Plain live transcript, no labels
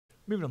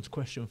moving on to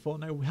question 4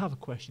 now. We have a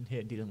question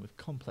here dealing with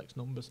complex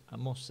numbers and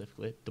more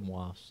specifically the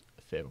Moivre's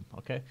theorem.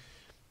 Okay,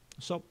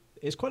 so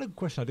it's quite a good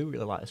question. I do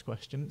really like this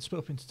question. It's split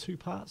up into 2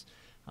 parts,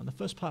 and the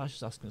first part is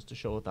just asking us to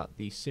show that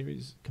these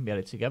series can be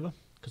added together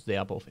because they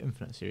are both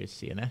infinite series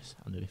C and S,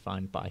 and they're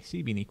defined by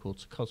C being equal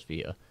to cos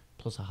theta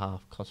plus a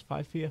half cos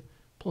 5 theta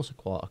plus a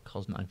quarter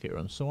cos 9 theta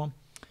and so on.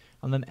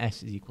 And then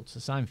S is equal to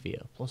sine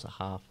theta plus a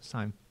half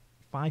sine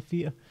 5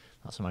 theta,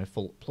 that's a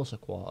mouthful, plus a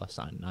quarter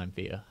sine 9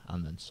 theta,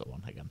 and then so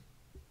on again.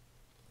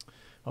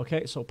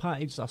 Okay, so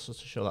part A just asks us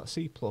to show that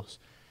C plus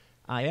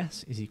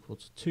IS is equal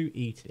to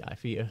 2e to the I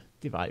theta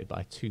divided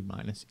by 2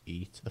 minus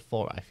e to the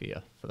 4i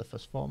theta for the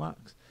first 4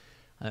 marks.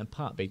 And then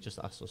part B just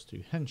asks us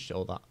to hence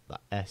show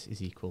that S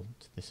is equal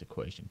to this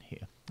equation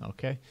here.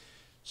 Okay,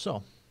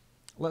 so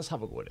let's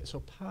have a go at it. So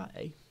part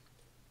A,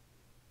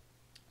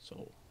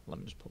 so let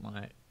me just put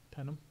my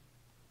pen on.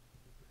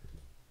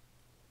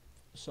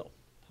 So,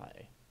 part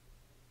A.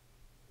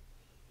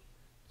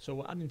 So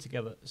we're adding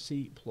together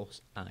C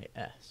plus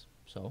IS.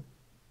 So,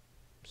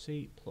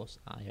 C plus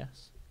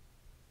IS.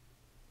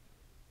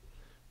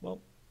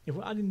 Well, if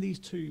we're adding these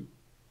 2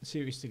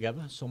 series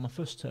together, so my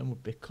first term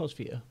would be cos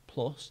theta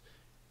plus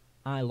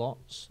I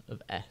lots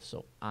of S,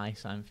 so I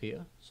sine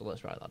theta. So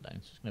let's write that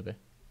down. So it's going to be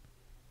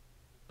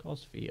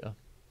cos theta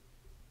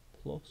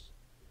plus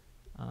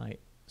I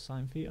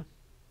sine theta.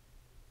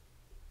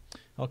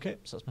 Okay,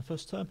 so that's my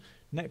first term.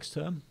 Next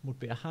term would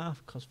be a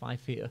half cos 5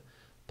 theta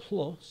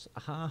plus a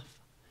half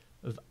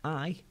of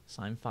I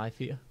sine 5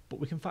 theta, but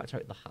we can factor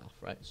out the half,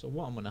 right? So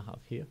what I'm going to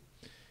have here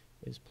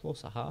is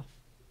plus a half,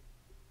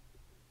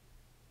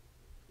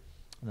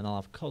 and then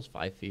I'll have cos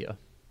 5 theta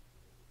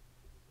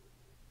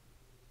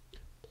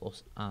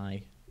plus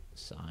I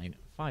sine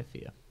 5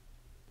 theta.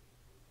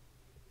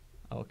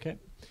 Okay,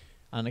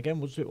 and again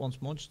we'll do it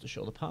once more just to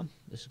show the pattern.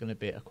 This is going to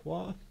be a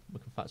quarter. We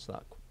can factor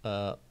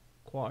that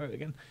quarter out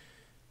again,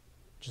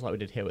 just like we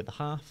did here with the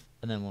half,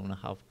 and then we're going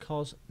to have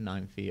cos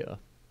 9 theta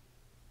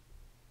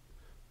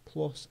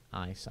plus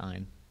I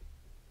sine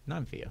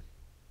 9 theta.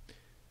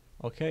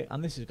 Okay,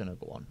 and this is going to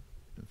go on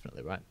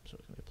infinitely, right? So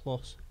it's going to be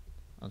plus,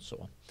 and so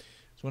on.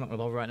 So we're not going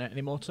to bother writing out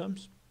any more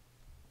terms.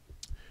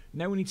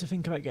 Now we need to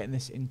think about getting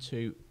this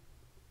into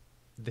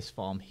this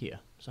form here.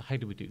 So how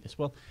do we do this?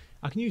 Well,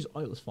 I can use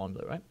Euler's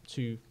formula, right,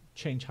 to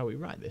change how we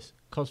write this.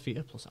 Cos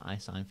theta plus I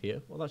sine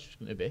theta. Well, that's just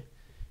going to be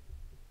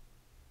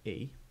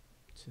e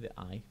to the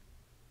I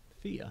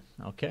theta.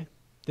 Okay,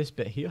 this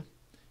bit here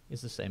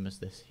is the same as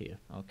this here.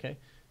 Okay,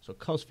 so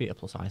cos theta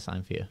plus I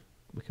sine theta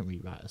we can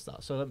rewrite as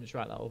that. So let me just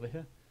write that over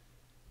here.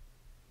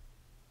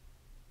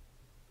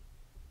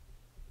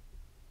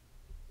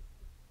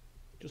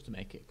 Just to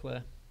make it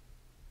clear.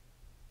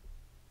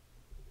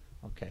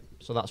 Okay,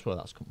 so that's where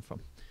that's come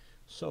from.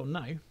 So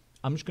now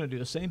I'm just going to do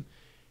the same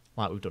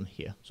like we've done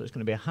here. So it's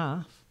going to be a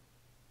half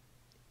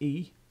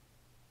e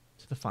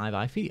to the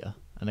 5i theta,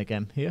 and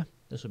again here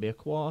this will be a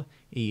quarter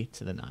e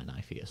to the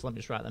 9i theta. So let me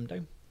just write them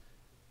down.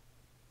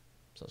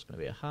 So that's going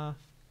to be a half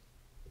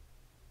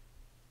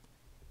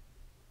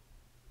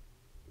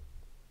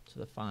to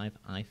the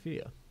 5i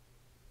theta,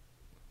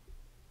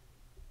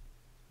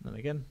 and then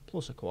again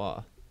plus a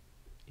quarter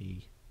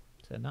e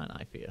to the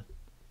 9i theta.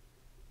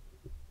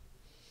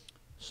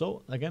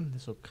 So again,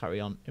 this will carry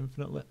on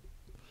infinitely.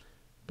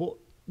 But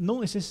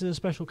notice this is a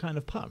special kind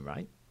of pattern,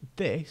 right?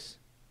 This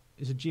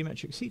is a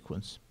geometric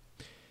sequence.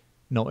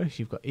 Notice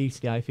you've got e to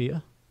the I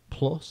theta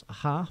plus a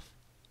half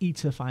e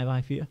to the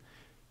 5i theta,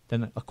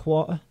 then a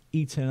quarter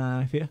e to the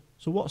 9i theta.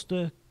 So what's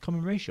the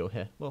common ratio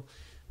here? Well,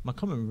 my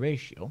common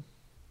ratio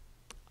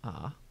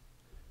are,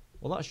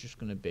 well, that's just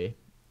going to be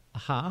a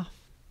half,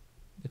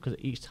 because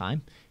each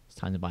time it's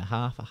times by a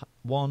half,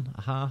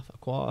 a half, a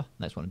quarter.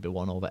 Next one would be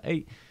 1 over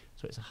 8.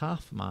 So it's a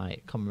half my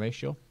common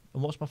ratio.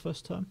 And what's my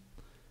first term?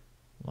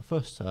 My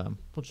first term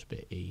will just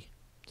be e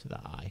to the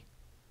I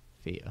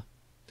theta.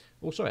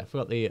 Oh, sorry, I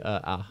forgot the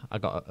I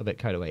got a bit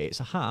carried away. It's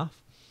a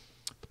half,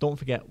 but don't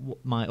forget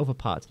my other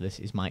part to this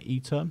is my e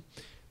term.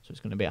 So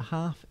it's going to be a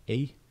half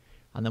e,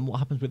 and then what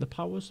happens with the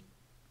powers?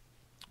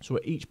 So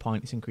at each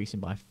point it's increasing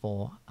by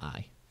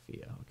 4i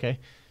theta, okay?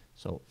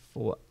 So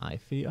 4i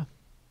theta.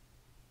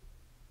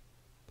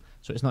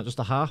 So it's not just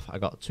a half. I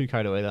got 2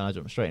 carried away, then I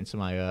jumped straight into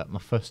my my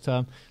first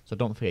term. So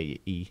don't forget your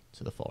e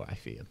to the 4i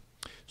theta.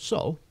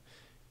 So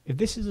if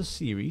this is a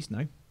series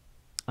now,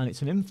 and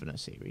it's an infinite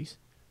series,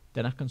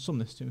 then I can sum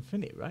this to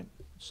infinity, right?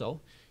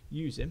 So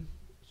using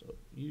so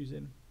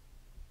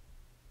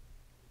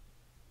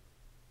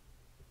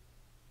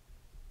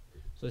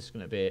this is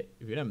going to be, if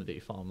you remember the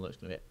formula, it's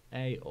going to be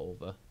a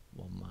over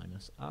 1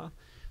 minus r.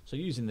 So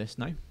using this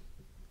now,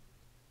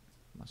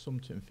 my sum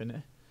to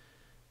infinity,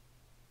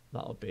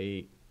 that'll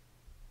be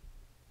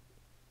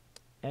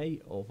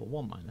a over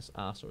 1 minus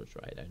r, so let's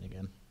write it down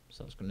again.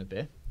 So that's going to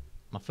be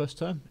my first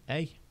term,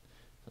 a,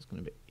 that's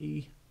going to be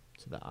e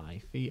to the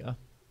I theta,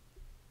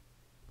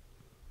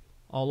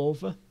 all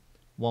over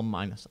 1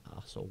 minus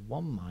r, so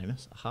 1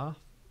 minus a half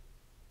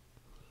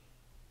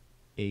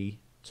e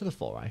to the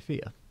 4i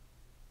theta,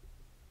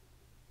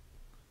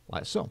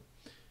 like so.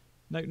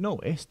 Now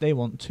notice they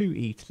want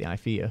 2e to the I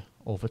theta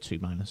over 2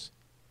 minus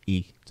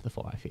e to the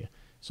 4i theta.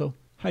 So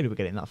how do we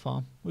get it in that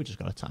form? We're just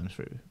going to times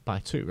through by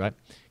 2, right?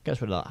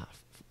 Gets rid of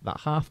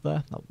that half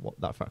there,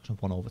 that fraction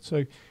of 1 over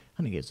 2,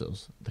 and it gives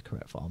us the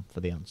correct form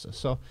for the answer.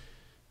 So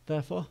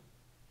therefore,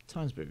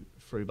 times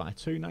through by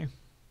 2 now,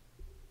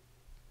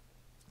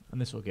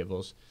 and this will give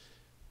us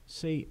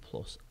c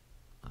plus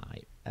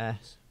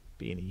is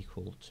being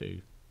equal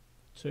to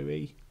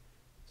 2e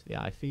to the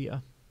I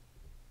theta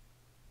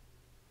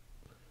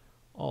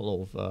all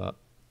over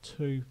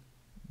 2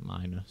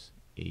 minus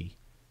e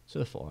to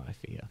the 4i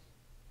theta.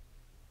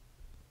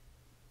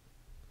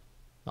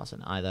 That's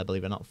an I there,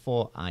 believe it or not,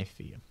 4i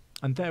theta.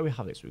 And there we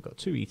have it. So we've got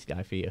 2e to the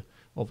I theta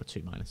over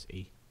 2 minus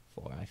e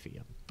 4i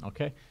theta.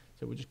 Okay,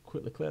 so we'll just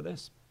quickly clear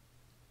this.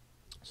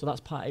 So that's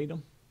part A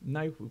done.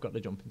 Now we've got to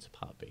jump into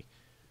part B.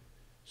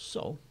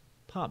 So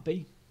part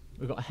B,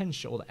 we've got to hence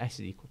show that s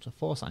is equal to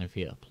 4 sine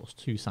theta plus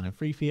 2 sine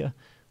 3 theta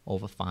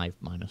over 5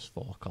 minus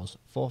 4 cos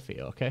 4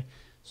 theta. Okay,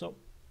 so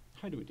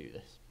how do we do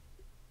this?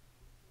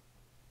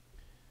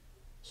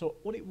 So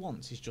what it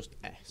wants is just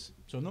s.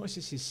 So notice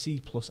this is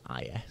c plus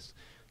is.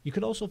 You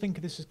could also think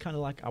of this as kind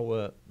of like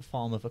our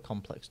form of a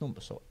complex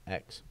number, so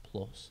x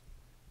plus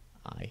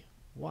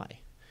iy.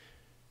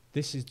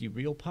 This is the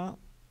real part.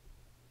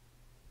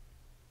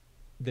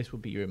 This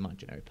would be your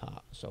imaginary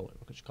part, so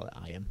we could just call it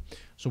im.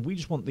 So we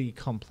just want the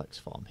complex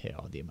form here,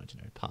 or the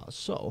imaginary part.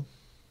 So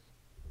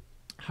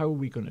how are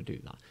we going to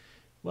do that?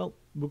 Well,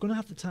 we're going to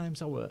have to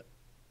times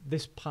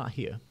this part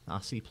here,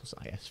 our c plus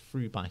is,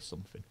 through by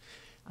something.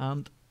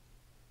 And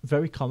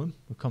very common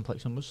with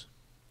complex numbers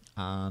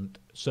and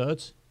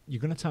surds, you're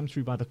going to times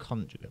through by the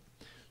conjugate.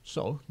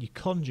 So your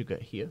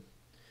conjugate here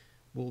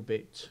will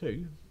be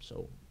 2.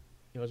 So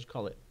if I just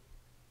call it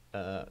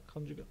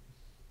conjugate,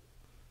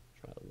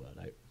 try the word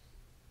out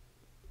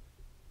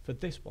for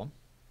this one.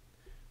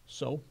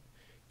 So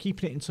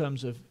keeping it in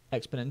terms of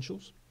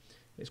exponentials,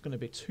 it's going to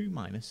be 2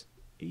 minus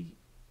e.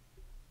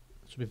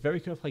 So be very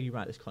careful how you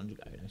write this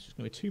conjugate out. It's just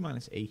going to be 2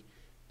 minus e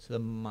to the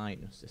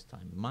minus this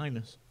time,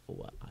 minus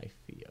 4i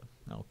theta.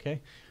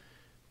 Okay.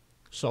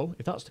 So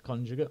if that's the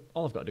conjugate,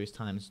 all I've got to do is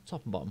times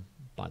top and bottom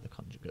by the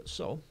conjugate.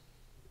 So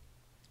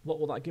what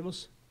will that give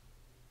us?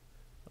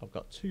 I've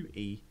got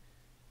 2e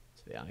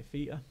to the I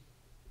theta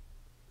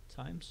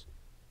times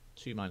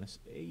 2 minus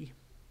e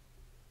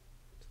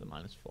to the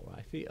minus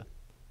 4i theta.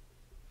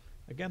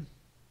 Again,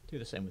 do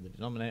the same with the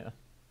denominator.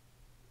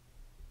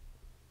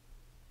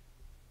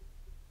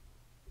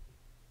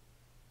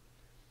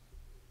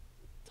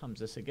 Times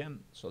this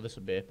again, so this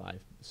would be by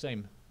the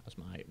same as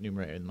my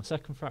numerator in my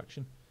second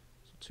fraction.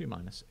 2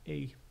 minus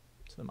e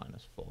to the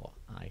minus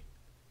 4i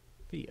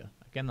theta.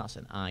 Again, that's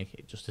an I.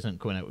 It just isn't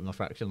coming out with my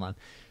fraction line.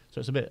 So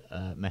it's a bit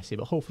messy,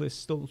 but hopefully it's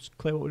still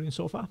clear what we're doing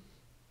so far.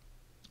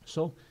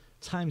 So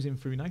times in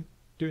through now,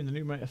 doing the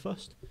numerator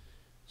first.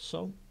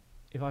 So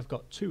if I've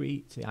got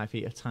 2e to the I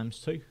theta times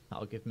 2,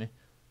 that'll give me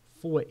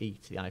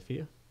 4e to the I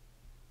theta.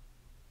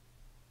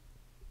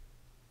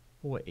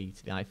 4e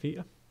to the I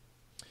theta.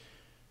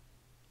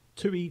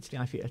 2e to the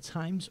I theta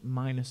times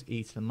minus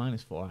e to the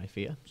minus 4i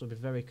theta. So be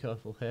very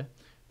careful here.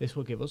 This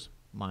will give us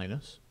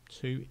minus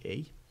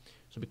 2e.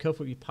 So be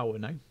careful with your power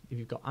now. If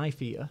you've got I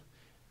theta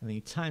and then you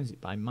times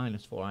it by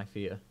minus 4i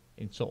theta,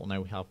 in total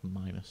now we have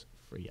minus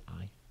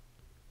 3i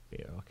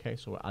theta. Okay,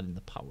 so we're adding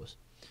the powers.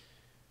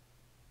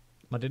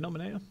 My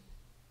denominator,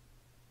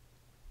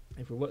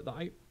 if we work that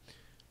out,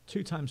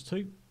 2 times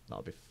 2,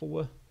 that'll be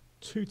 4.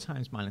 2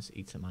 times minus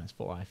e to the minus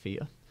 4i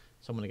theta.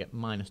 So I'm going to get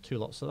minus 2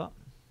 lots of that.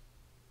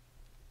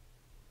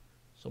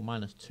 So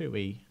minus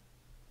 2e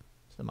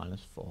to the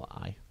minus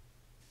 4i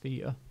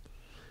theta.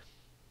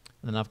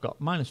 And then I've got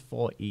minus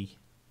e to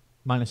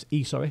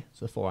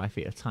the 4i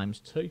theta times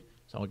 2.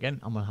 So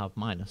again, I'm going to have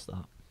minus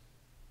that.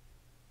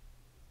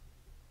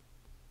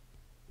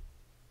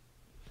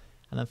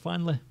 And then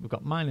finally, we've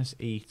got minus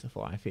e to the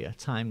 4i theta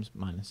times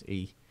minus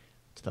e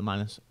to the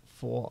minus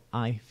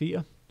 4i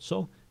theta.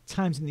 So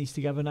timesing these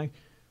together now,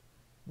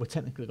 we're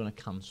technically going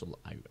to cancel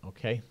out,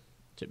 okay?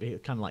 So it'd be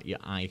kind of like your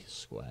I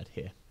squared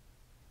here.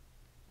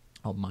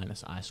 Or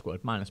minus I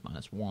squared minus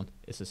 1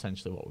 is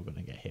essentially what we're going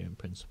to get here in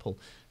principle.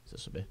 So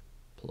this will be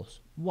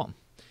plus 1.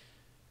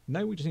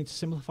 Now we just need to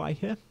simplify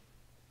here.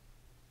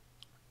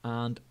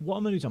 And what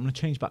I'm going to do is I'm going to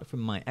change back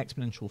from my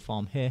exponential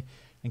form here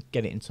and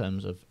get it in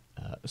terms of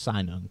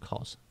sine and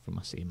cos from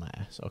my c and my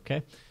s.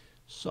 Okay,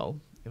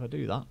 so if I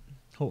do that,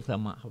 hopefully I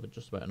might have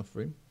just about enough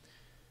room.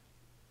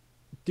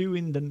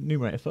 Doing the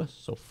numerator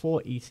first, so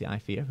 4e to the I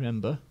theta.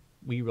 Remember,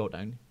 we wrote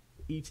down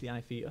e to the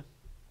I theta.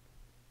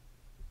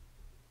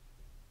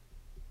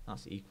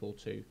 That's equal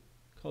to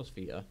cos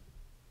theta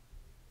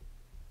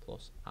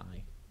plus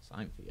I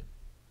sine theta.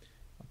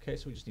 Okay,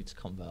 so we just need to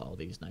convert all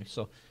these now.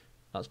 So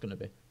that's going to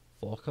be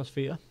 4 cos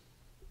theta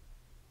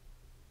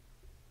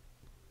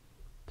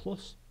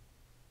plus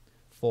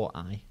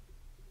 4i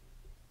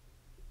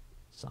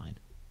sine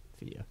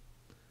theta.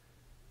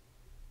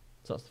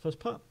 So that's the first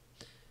part.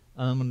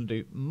 And I'm going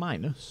to do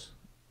minus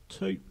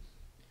 2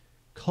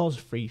 cos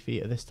 3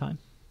 theta this time.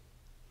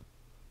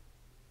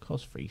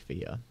 Cos 3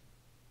 theta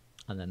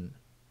and then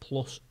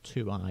plus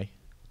 2i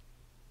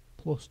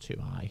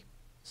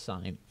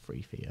sine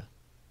 3 theta.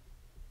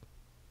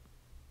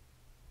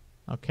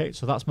 Okay,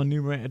 so that's my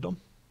numerator done.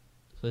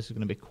 So this is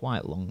going to be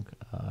quite long,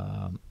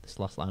 this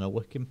last line of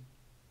working.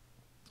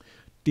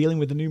 Dealing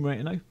with the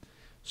numerator now.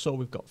 So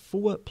we've got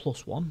 4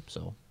 plus 1,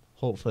 so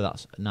hopefully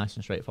that's nice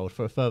and straightforward.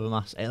 For a further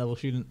maths A-level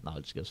student,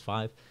 that just gives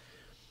 5.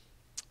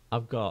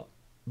 I've got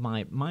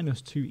my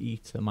minus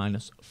 2e to the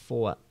minus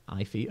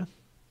 4i theta.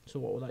 So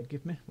what will that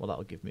give me? Well, that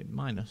will give me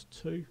minus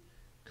 2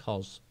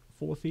 cos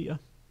 4 theta.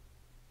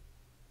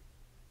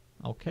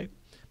 Okay,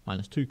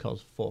 minus 2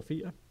 cos 4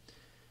 theta.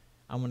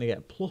 I'm going to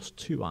get plus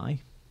 2i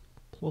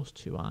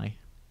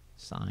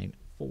sine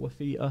 4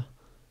 theta.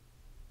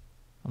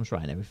 I'm just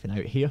writing everything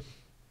out here.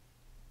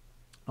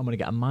 I'm going to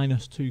get a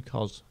minus 2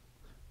 cos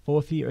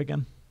 4 theta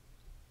again.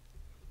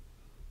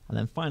 And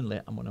then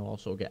finally, I'm going to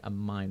also get a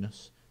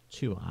minus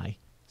 2i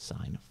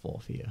sine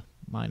 4 theta.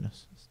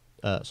 Minus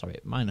 2. So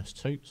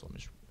let me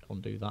just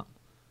undo that.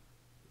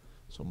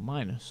 So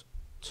minus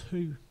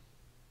 2i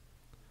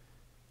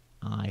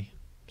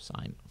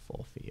sine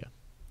 4 theta.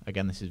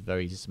 Again, this is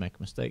very easy to make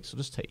a mistake, so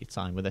just take your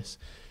time with this.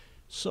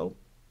 So,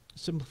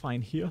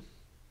 simplifying here,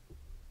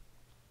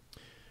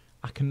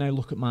 I can now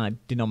look at my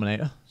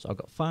denominator. So I've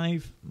got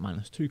 5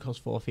 minus 2 cos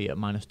 4 theta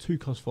minus 2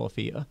 cos 4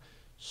 theta.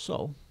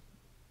 So,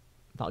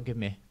 that'll give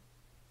me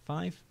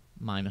 5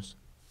 minus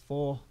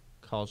 4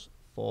 cos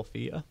 4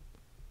 theta.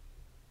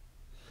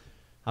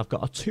 I've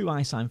got a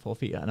 2i sine 4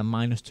 theta and a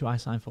minus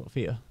 2i sine 4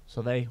 theta.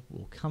 So they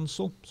will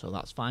cancel, so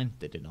that's fine.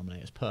 The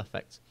denominator is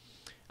perfect.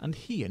 And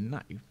here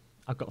now,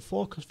 I've got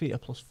 4 cos theta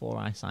plus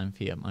 4i sine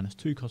theta minus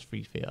 2 cos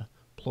 3 theta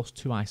plus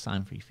 2i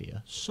sine 3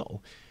 theta.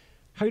 So,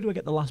 how do I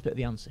get the last bit of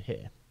the answer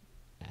here?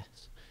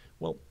 S.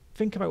 Well,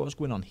 think about what's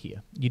going on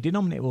here. Your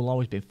denominator will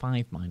always be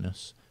 5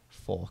 minus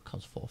 4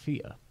 cos 4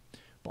 theta.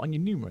 But on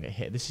your numerator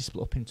here, this is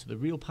split up into the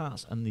real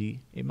parts and the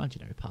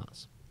imaginary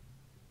parts.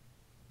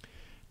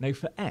 Now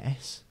for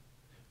S,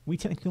 we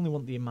technically only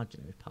want the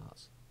imaginary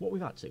parts. What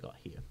we've actually got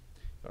here,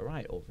 if I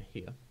write over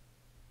here,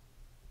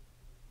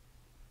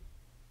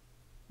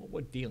 what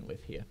we're dealing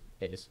with here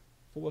is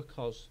 4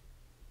 cos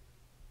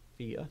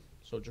theta,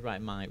 so just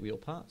write my real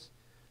parts,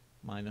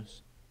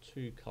 minus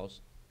 2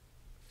 cos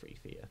 3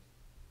 theta.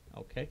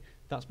 Okay,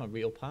 that's my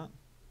real part.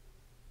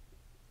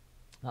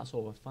 That's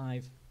over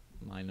 5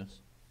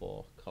 minus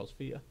 4 cos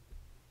theta.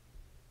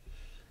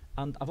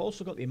 And I've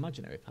also got the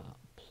imaginary part,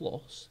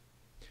 plus,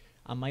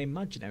 and my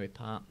imaginary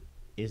part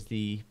is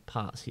the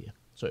parts here.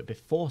 So it'd be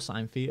 4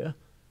 sine theta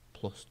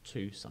plus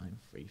 2 sine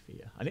 3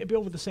 theta. And it'd be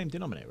over the same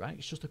denominator, right?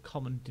 It's just a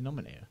common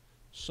denominator.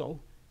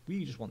 So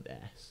we just want the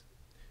S.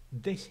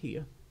 This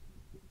here,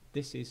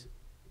 this is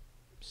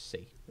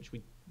C, which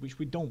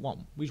we don't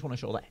want. We just want to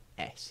show that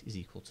S is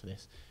equal to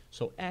this.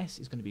 So S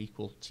is going to be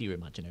equal to your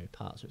imaginary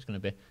part. So it's going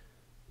to be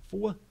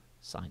 4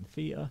 sine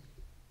theta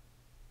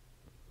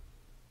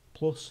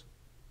plus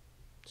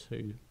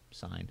 2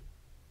 sine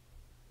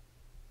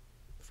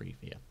 3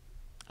 theta.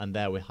 And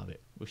there we have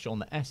it. We've shown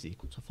that S is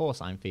equal to 4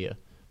 sine theta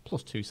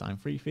plus 2 sine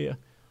 3 theta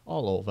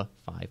all over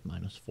 5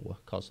 minus 4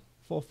 cos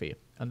 4 theta.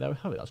 And there we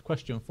have it. That's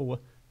question 4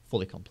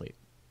 fully complete.